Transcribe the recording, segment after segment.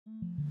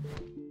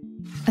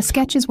A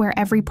sketch is where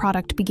every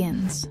product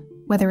begins,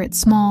 whether it's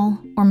small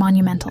or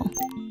monumental.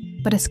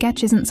 But a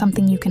sketch isn't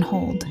something you can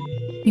hold.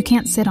 You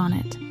can't sit on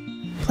it,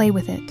 play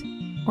with it,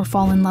 or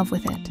fall in love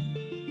with it.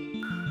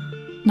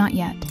 Not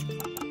yet.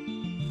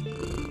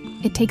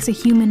 It takes a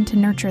human to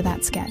nurture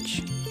that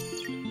sketch,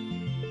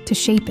 to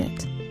shape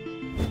it,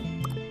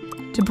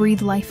 to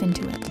breathe life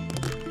into it,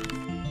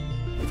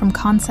 from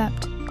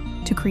concept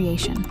to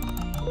creation.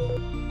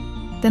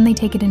 Then they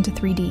take it into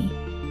 3D,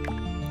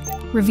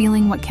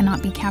 revealing what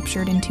cannot be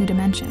captured in 2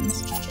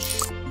 dimensions,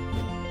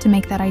 to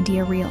make that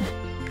idea real.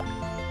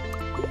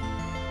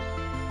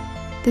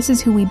 This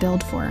is who we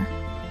build for,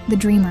 the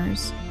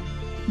dreamers,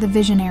 the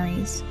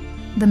visionaries,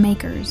 the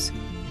makers,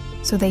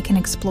 so they can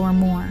explore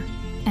more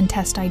and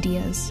test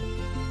ideas.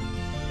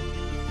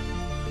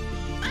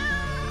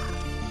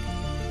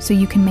 So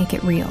you can make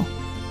it real.